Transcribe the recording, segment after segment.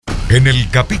En el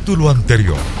capítulo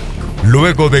anterior,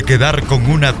 luego de quedar con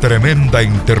una tremenda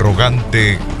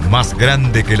interrogante más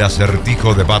grande que el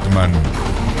acertijo de Batman,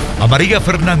 a María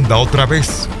Fernanda otra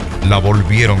vez la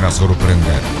volvieron a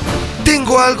sorprender.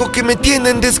 Tengo algo que me tiene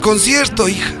en desconcierto,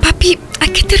 hija. Papi, ¿a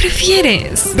qué te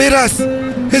refieres? Verás,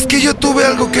 es que yo tuve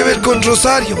algo que ver con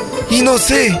Rosario y no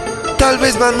sé, tal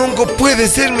vez Manungo puede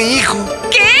ser mi hijo.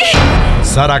 ¿Qué?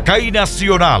 ZARACAY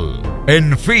Nacional,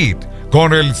 en feed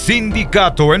con el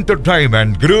Sindicato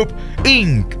Entertainment Group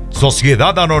Inc.,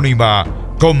 Sociedad Anónima,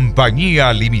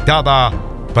 Compañía Limitada,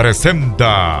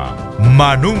 presenta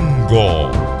Manungo,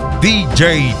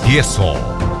 DJ Tieso.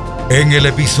 En el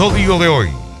episodio de hoy,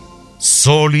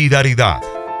 Solidaridad.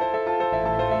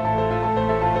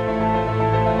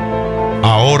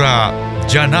 Ahora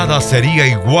ya nada sería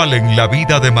igual en la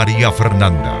vida de María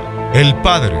Fernanda. El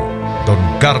padre, don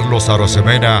Carlos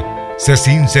Arosemena, se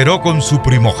sinceró con su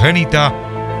primogénita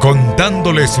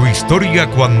contándole su historia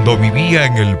cuando vivía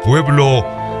en el pueblo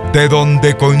de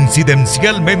donde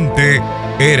coincidencialmente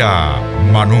era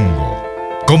Manungo.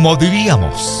 Como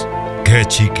diríamos, qué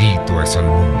chiquito es el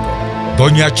mundo.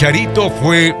 Doña Charito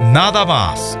fue nada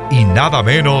más y nada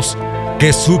menos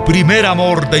que su primer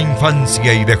amor de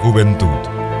infancia y de juventud.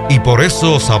 Y por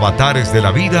esos avatares de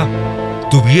la vida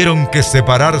tuvieron que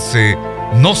separarse,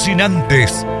 no sin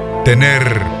antes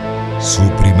tener su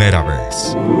primera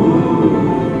vez.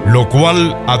 Lo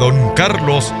cual a don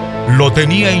Carlos lo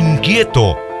tenía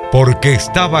inquieto porque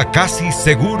estaba casi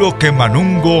seguro que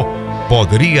Manungo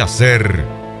podría ser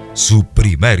su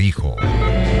primer hijo.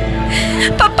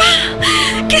 ¡Papá!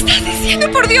 ¿Qué estás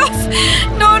diciendo, por Dios?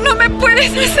 No me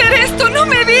puedes hacer esto, no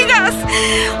me digas.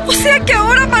 O sea que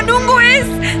ahora Manungo es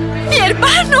mi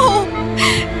hermano.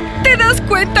 ¿Te das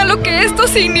cuenta lo que esto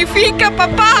significa,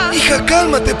 papá? Hija,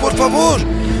 cálmate, por favor.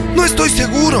 No estoy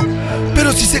seguro,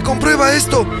 pero si se comprueba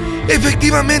esto,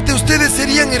 efectivamente ustedes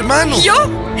serían hermanos. ¿Yo?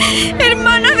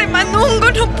 ¿Hermana de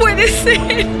Manungo? No puede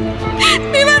ser.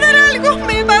 Me va a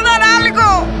dar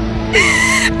algo.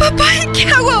 Papá, ¿y qué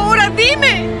hago ahora?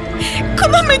 Dime.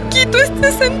 ¿Cómo me quito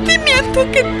este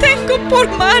sentimiento que tengo por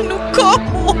Manu?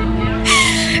 ¿Cómo?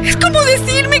 Es como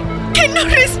decirme que no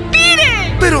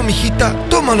respire. Pero, mijita,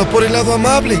 tómalo por el lado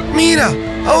amable. Mira,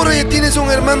 ahora ya tienes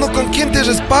un hermano con quien te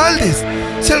respaldes.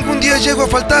 Si algún día llego a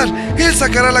faltar, él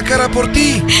sacará la cara por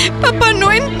ti. Papá,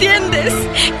 no entiendes.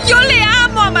 Yo le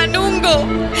amo a Manungo.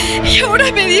 Y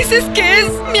ahora me dices que es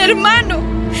mi hermano.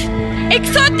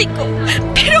 Exótico,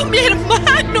 pero mi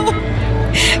hermano.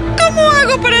 ¿Cómo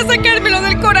hago para sacármelo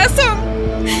del corazón?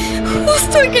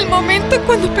 Justo en el momento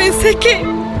cuando pensé que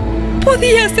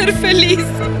podía ser feliz.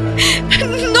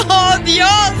 ¡No,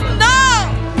 Dios,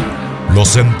 no! Los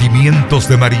sentimientos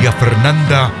de María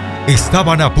Fernanda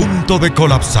estaban a punto de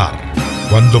colapsar.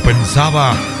 Cuando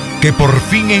pensaba que por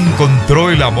fin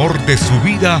encontró el amor de su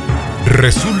vida,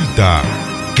 resulta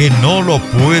que no lo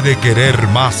puede querer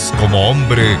más como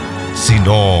hombre,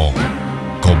 sino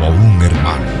como un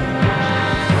hermano.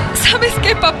 ¿Sabes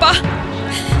qué, papá?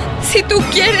 Si tú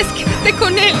quieres, quédate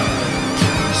con él.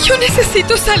 Yo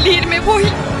necesito salir, me voy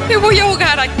a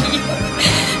ahogar aquí.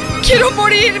 Quiero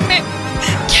morirme.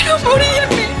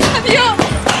 Adiós.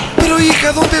 Pero,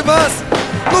 hija, ¿dónde vas?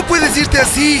 No puedes irte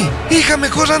así. Hija,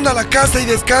 mejor anda a la casa y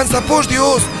descansa, por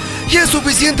Dios. Ya es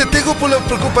suficiente tengo por la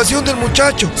preocupación del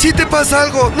muchacho. Si te pasa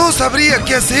algo, no sabría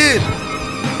qué hacer.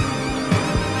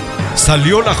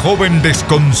 Salió la joven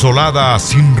desconsolada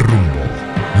sin rumbo.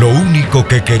 Lo único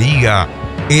que quería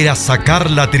era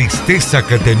sacar la tristeza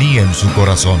que tenía en su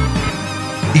corazón.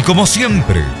 Y como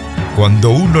siempre, cuando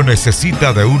uno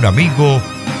necesita de un amigo,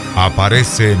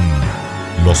 aparecen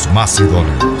los más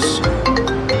idóneos.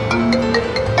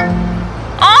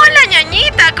 Hola,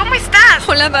 ñañita, ¿cómo estás?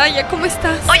 Hola, Daya, ¿cómo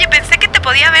estás? Oye, pensé que te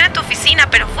podía ver en tu oficina,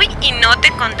 pero fui y no te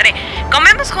encontré.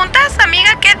 ¿Comemos juntas,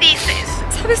 amiga? ¿Qué dices?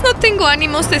 Sabes, no tengo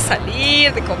ánimos de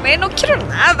salir, de comer, no quiero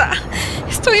nada.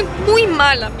 Estoy muy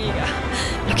mal, amiga.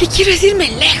 Lo que quiero es irme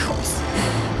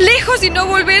lejos y no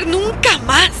volver nunca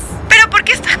más. ¿Pero por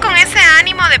qué estás con ese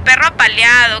ánimo de perro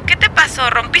apaleado? ¿Qué te pasó?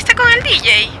 ¿Rompiste con el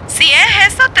DJ? Si es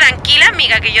eso, tranquila,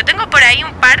 amiga, que yo tengo por ahí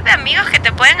un par de amigos que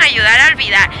te pueden ayudar a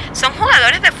olvidar. Son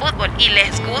jugadores de fútbol y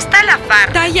les gusta la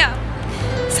farra. Daya,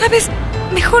 ¿sabes?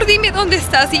 Mejor dime dónde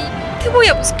estás y te voy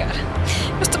a buscar.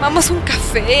 Nos tomamos un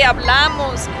café,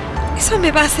 hablamos. Eso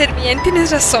me va a hacer bien,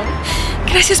 tienes razón.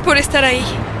 Gracias por estar ahí.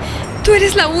 Tú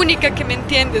eres la única que me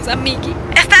entiendes, amigui.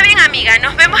 Está bien, amiga,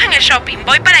 nos vemos en el shopping.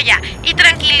 Voy para allá. Y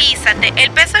tranquilízate,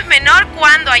 el peso es menor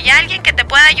cuando hay alguien que te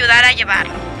pueda ayudar a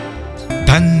llevarlo.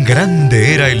 Tan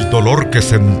grande era el dolor que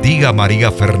sentía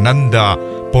María Fernanda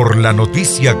por la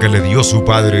noticia que le dio su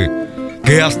padre,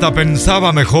 que hasta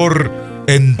pensaba mejor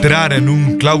entrar en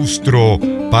un claustro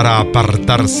para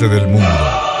apartarse del mundo.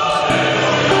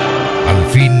 Al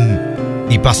fin,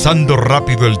 y pasando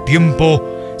rápido el tiempo,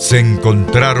 se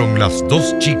encontraron las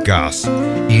dos chicas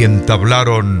y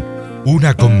entablaron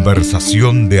una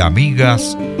conversación de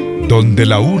amigas donde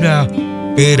la una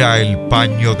era el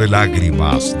paño de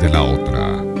lágrimas de la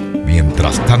otra.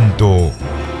 Mientras tanto,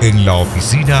 en la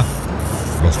oficina,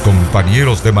 los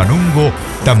compañeros de Manungo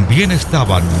también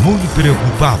estaban muy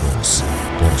preocupados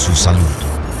por su salud.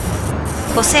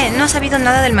 José, ¿no has sabido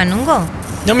nada del Manungo?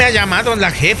 No me ha llamado la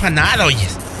jefa, nada,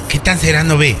 oyes. ¿Qué tan será,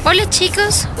 no ve? Hola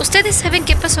chicos, ¿ustedes saben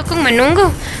qué pasó con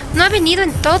Manungo? No ha venido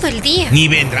en todo el día. Ni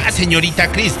vendrá, señorita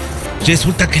Cris.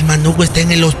 Resulta que el Manungo está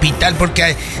en el hospital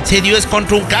porque se dio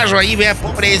contra un carro ahí, vea,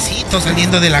 pobrecito,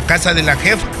 saliendo de la casa de la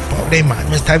jefa. Pobre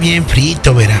mano, está bien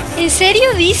frito, verá. ¿En serio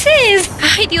dices?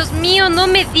 Ay, Dios mío, no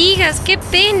me digas, qué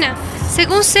pena.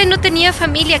 Según sé, no tenía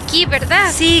familia aquí,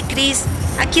 ¿verdad? Sí, Cris,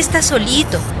 aquí está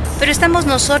solito, pero estamos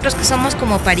nosotros que somos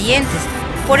como parientes.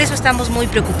 Por eso estamos muy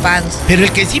preocupados. Pero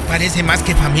el que sí parece más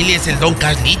que familia es el don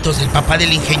Carlitos, el papá de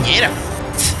la ingeniera.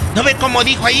 ¿No ve cómo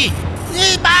dijo ahí?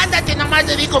 Ándate nomás,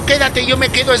 le dijo, quédate, yo me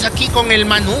quedo es aquí con el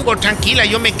Manungo, tranquila,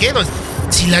 yo me quedo.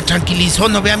 Si la tranquilizó,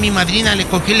 no ve a mi madrina, le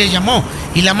cogió y le llamó,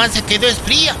 y la man se quedó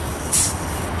fría.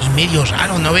 Y medio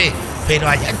raro, ¿no ve? Pero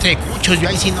allá entre cuchos yo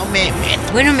ahí sí no me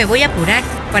meto. Bueno, me voy a apurar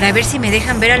para ver si me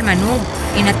dejan ver al Manungo.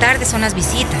 En la tarde son las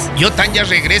visitas. Yo tan ya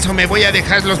regreso, me voy a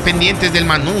dejar los pendientes del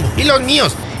Manungo y los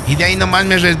míos, y de ahí nomás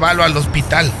me resbalo al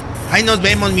hospital. Ahí nos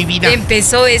vemos, mi vida.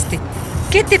 Empezó este.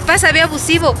 ¿Qué te pasa, ve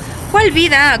abusivo? ¿Cuál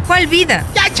vida? ¿Cuál vida?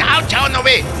 Ya, chao, no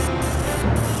ve.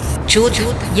 Chuta,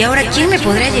 ¿y ahora quién me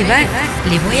podrá llevar?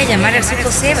 Le voy a llamar al Suco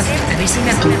Sebas, a ver si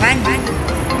me acompaña.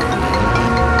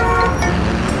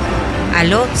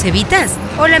 ¿Aló, Cevitas?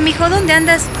 Hola, mijo, ¿dónde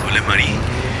andas? Hola, Mari.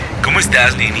 ¿Cómo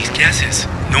estás, nenis? ¿Qué haces?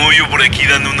 No, yo por aquí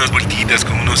dando unas vueltitas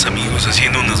con unos amigos,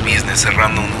 haciendo unos business,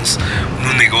 cerrando unos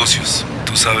negocios.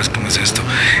 Tú sabes cómo es esto.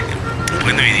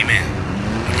 Bueno, y dime,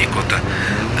 muñecota,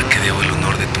 ¿a qué debo el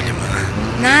honor de tu llamada?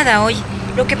 Nada, oye.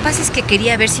 Lo que pasa es que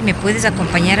quería ver si me puedes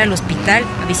acompañar al hospital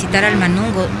a visitar al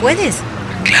Manungo. ¿Puedes?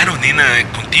 Claro, nena,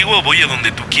 contigo voy a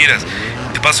donde tú quieras.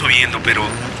 Te paso viendo, pero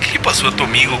 ¿qué le pasó a tu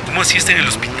amigo? ¿Cómo así está en el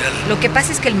hospital? Lo que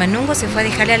pasa es que el Manungo se fue a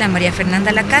dejarle a la María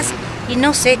Fernanda la casa. Y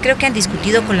no sé, creo que han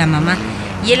discutido con la mamá.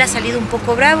 Y él ha salido un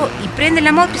poco bravo y prende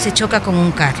la moto y se choca con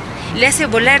un carro. Le hace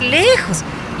volar lejos.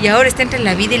 Y ahora está entre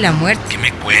la vida y la muerte. ¿Qué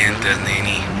me cuentas,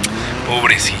 neni?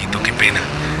 Pobrecito, qué pena.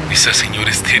 Esa señora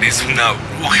Esther es una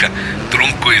bruja,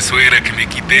 tronco de suegra que me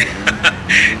quité.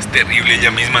 Es terrible,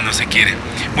 ella misma no se quiere.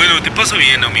 Bueno, te paso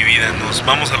bien, mi vida, nos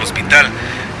vamos al hospital.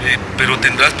 Pero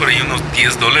tendrás por ahí unos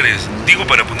 $10. Digo,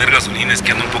 para poner gasolina, es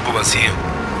que anda un poco vacío.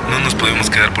 No nos podemos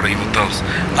quedar por ahí botados.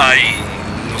 Hay,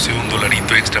 no sé,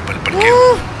 $1 extra para el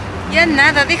parqueo. Ya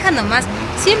nada, deja nomás.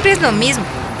 Siempre es lo mismo.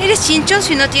 Eres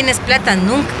chinchoso y no tienes plata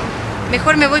nunca.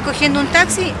 Mejor me voy cogiendo un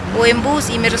taxi o en bus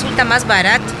y me resulta más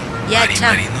barato. Ya, chao.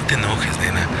 Mari, no te enojes,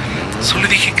 nena. Solo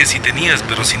dije que si tenías,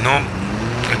 pero si no,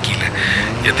 tranquila.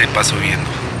 Ya te paso viendo,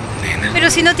 nena. Pero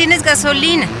si no tienes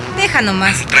gasolina, deja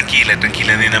nomás. Tranquila,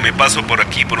 nena. Me paso por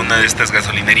aquí, por una de estas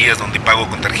gasolinerías donde pago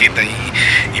con tarjeta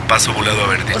y paso volado a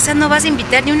verte. O sea, no vas a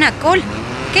invitar ni una cola.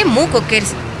 Qué muco que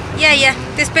eres. Ya,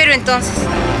 te espero entonces.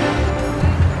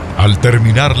 Al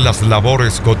terminar las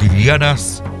labores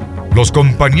cotidianas, los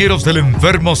compañeros del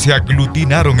enfermo se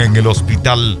aglutinaron en el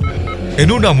hospital en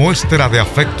una muestra de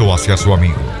afecto hacia su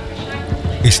amigo.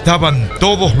 Estaban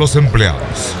todos los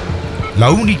empleados.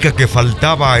 La única que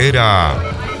faltaba era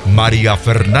María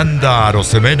Fernanda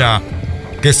Arosemena,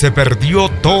 que se perdió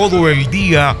todo el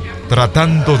día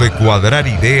tratando de cuadrar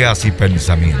ideas y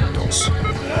pensamientos.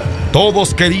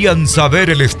 Todos querían saber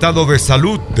el estado de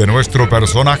salud de nuestro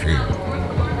personaje,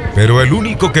 pero el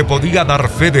único que podía dar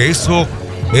fe de eso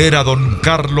era don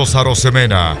Carlos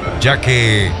Arosemena, ya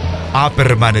que ha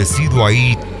permanecido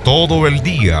ahí todo el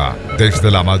día, desde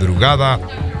la madrugada,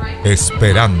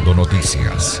 esperando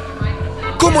noticias.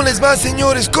 ¿Cómo les va,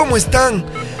 señores? ¿Cómo están?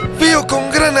 Veo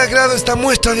con gran agrado esta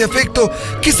muestra de afecto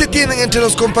que se tienen entre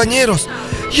los compañeros.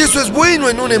 Y eso es bueno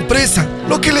en una empresa.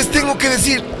 Lo que les tengo que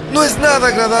decir no es nada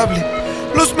agradable.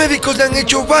 Los médicos le han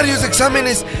hecho varios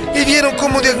exámenes y dieron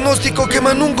como diagnóstico que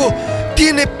Manungo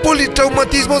tiene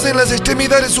politraumatismos en las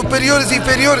extremidades superiores e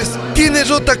inferiores. Tiene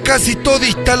rota casi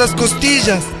todita las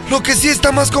costillas. Lo que sí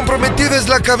está más comprometido es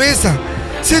la cabeza.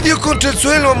 Se dio contra el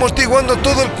suelo amortiguando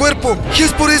todo el cuerpo y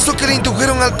es por eso que le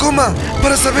indujeron al coma,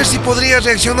 para saber si podría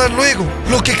reaccionar luego.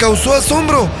 Lo que causó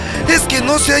asombro es que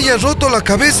no se haya roto la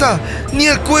cabeza ni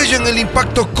el cuello en el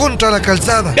impacto contra la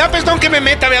calzada. Ya, perdón que me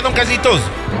meta, vea, don Carlitos.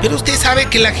 Pero usted sabe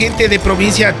que la gente de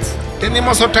provincia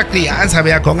Tenemos otra crianza,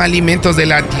 vea, con alimentos de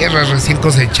la tierra recién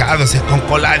cosechados, con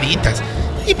coladitas.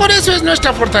 Y por eso es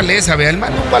nuestra fortaleza, vea. El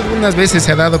Manungo algunas veces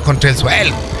se ha dado contra el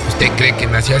suelo. Usted cree que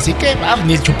nació así que va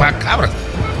ni el chupacabras.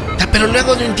 Pero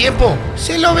luego de un tiempo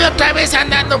se lo ve otra vez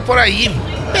andando por ahí.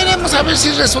 Veremos a ver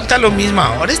si resulta lo mismo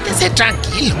ahora. Estése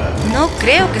tranquilo. No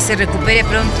creo que se recupere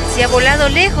pronto. Se ha volado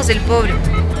lejos el pobre.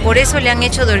 Por eso le han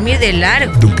hecho dormir de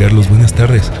largo. Don Carlos, buenas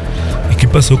tardes. ¿Y qué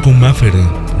pasó con Maffer?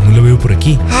 No la veo por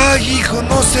aquí. Ay, hijo,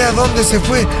 no sé a dónde se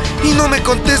fue y no me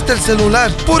contesta el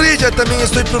celular. Por ella también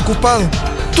estoy preocupado.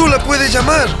 ¿Tú la puedes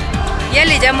llamar? Ya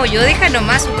le llamo yo, deja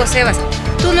nomás, Hugo Sebas.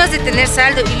 Tú no has de tener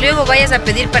saldo y luego vayas a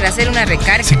pedir para hacer una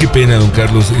recarga. Sí, qué pena, don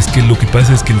Carlos. Es que lo que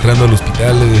pasa es que entrando al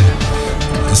hospital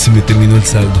se me terminó el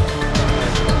saldo.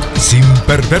 Sin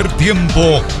perder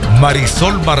tiempo,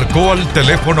 Marisol marcó al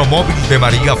teléfono móvil de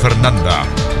María Fernanda,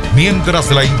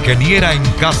 mientras la ingeniera en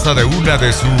casa de una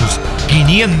de sus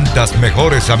 500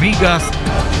 mejores amigas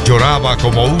lloraba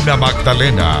como una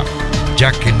Magdalena,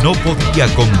 ya que no podía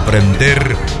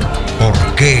comprender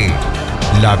por qué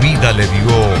la vida le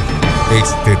dio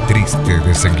este triste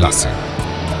desenlace.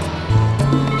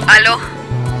 ¿Aló?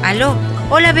 Aló,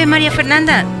 hola, ve María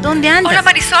Fernanda, ¿dónde andas? Hola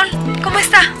Marisol, ¿cómo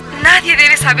está? Nadie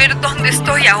debe saber dónde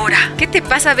estoy ahora. ¿Qué te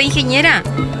pasa, ve ingeniera?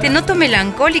 Te noto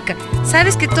melancólica.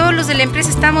 Sabes que todos los de la empresa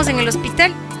estamos en el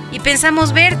hospital y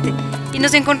pensamos verte y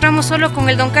nos encontramos solo con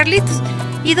el don Carlitos.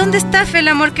 ¿Y dónde está, Fe, el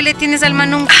amor que le tienes al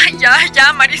Manungo? Ay,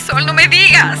 ya, Marisol, no me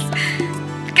digas.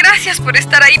 Gracias por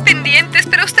estar ahí pendientes,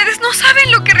 pero ustedes no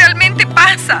saben lo que realmente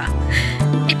pasa.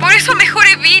 Y por eso mejor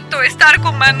evito estar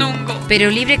con Manungo. Pero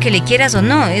libre que le quieras o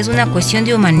no, es una cuestión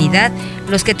de humanidad.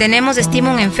 Los que tenemos estima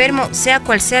a un enfermo, sea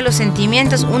cual sea los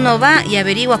sentimientos, uno va y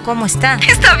averigua cómo está.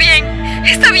 Está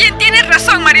bien, tienes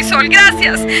razón, Marisol,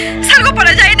 gracias. Salgo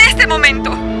para allá en este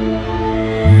momento.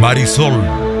 Marisol,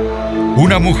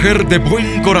 una mujer de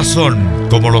buen corazón,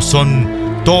 como lo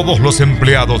son todos los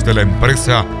empleados de la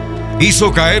empresa,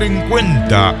 hizo caer en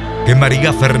cuenta que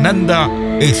María Fernanda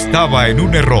estaba en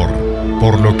un error,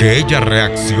 por lo que ella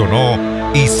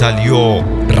reaccionó y salió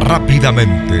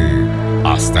rápidamente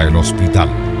hasta el hospital.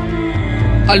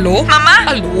 ¿Aló? ¿Mamá?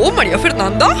 ¿Aló, María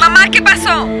Fernanda? Mamá, ¿qué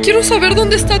pasó? Quiero saber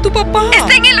dónde está tu papá.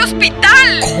 Está en el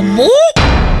hospital. ¿Cómo?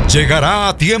 ¿Llegará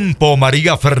a tiempo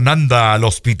María Fernanda al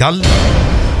hospital?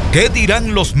 ¿Qué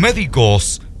dirán los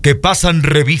médicos que pasan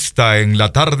revista en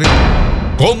la tarde?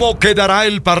 ¿Cómo quedará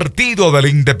el partido del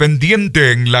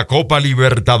Independiente en la Copa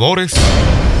Libertadores?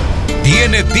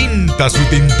 ¿Tiene tinta su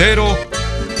tintero?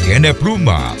 ¿Tiene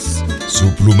plumas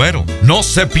su plumero? No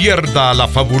se pierda la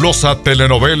fabulosa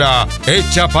telenovela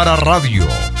hecha para radio.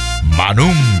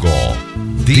 Manungo,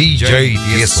 DJ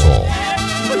Tieso.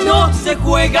 No se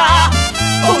juega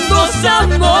con dos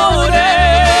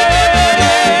amores.